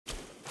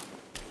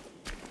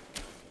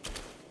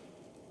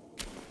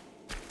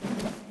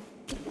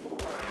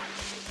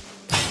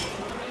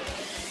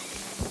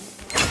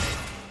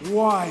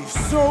Why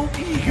so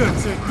eager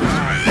to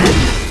die?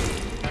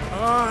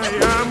 I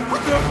am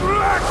the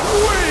Black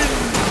Wind!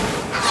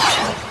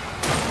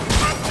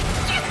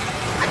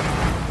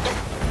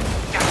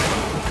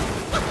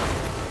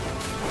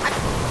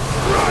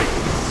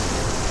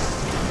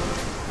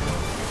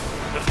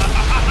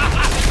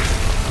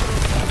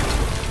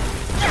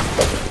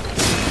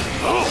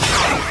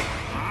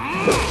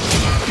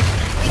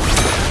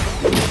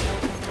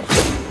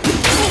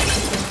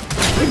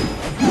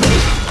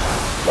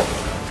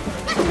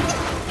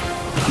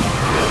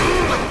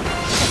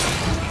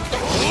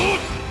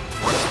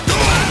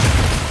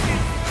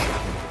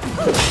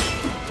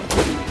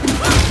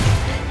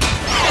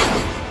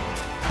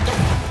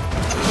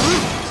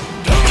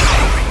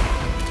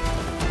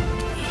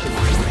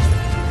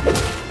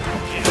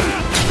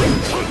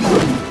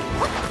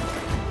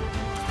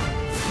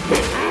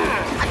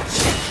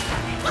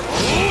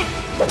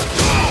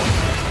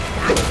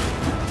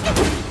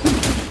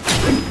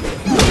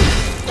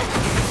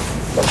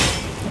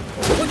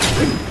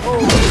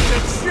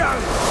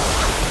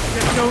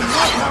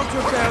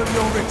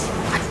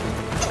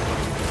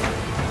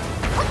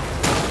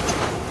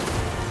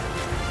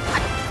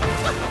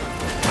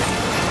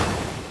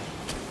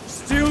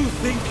 Still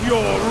think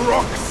you're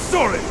rock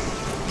solid?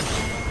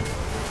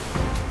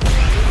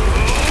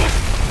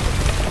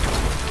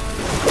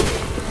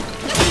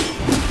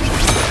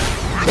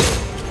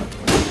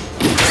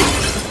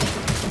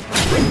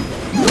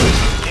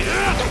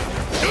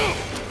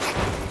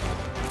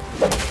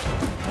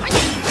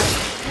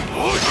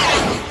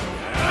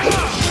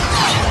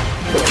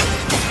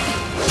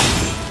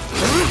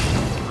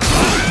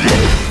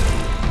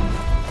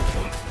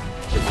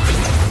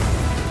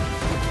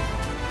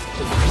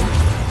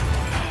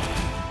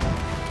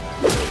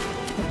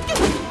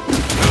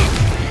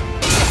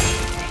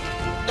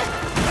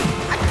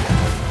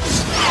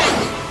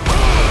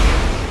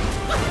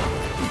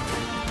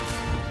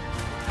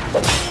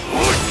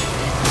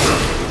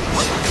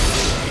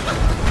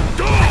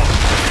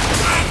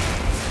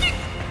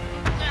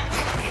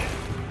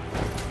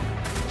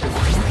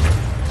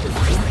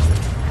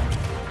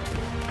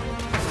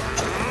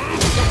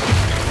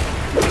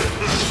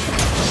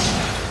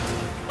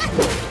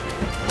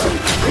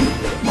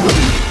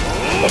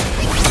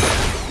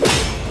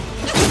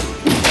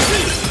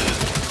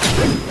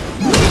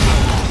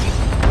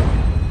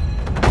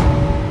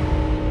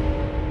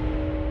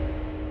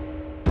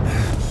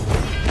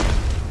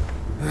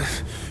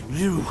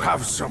 You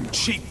have some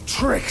cheap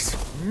tricks!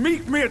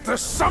 Meet me at the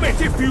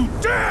summit if you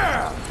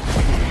dare!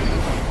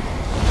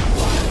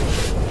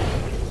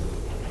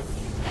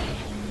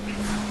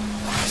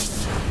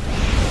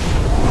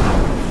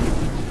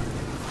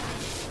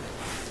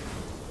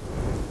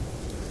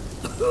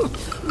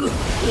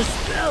 The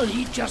spell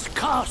he just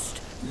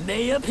cast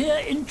may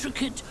appear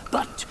intricate,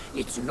 but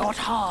it's not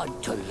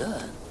hard to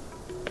learn.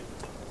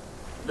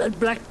 That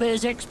Black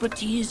Bear's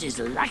expertise is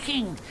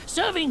lacking.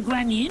 Serving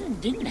Guan Yin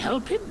didn't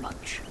help him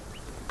much.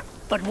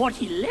 But what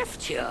he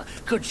left here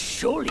could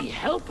surely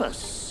help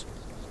us.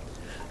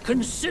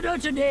 Consider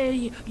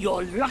today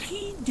your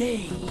lucky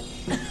day.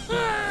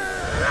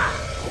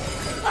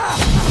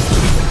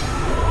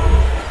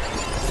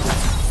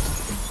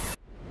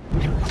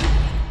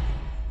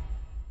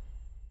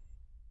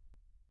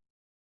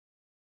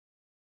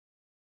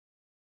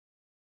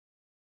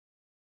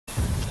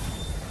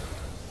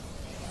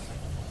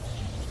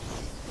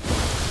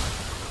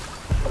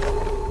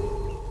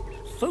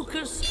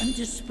 Focus and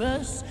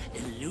disperse,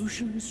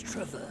 illusions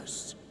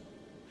traverse.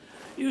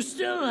 You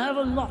still have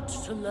a lot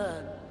to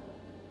learn,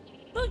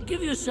 but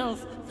give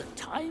yourself the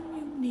time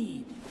you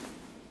need.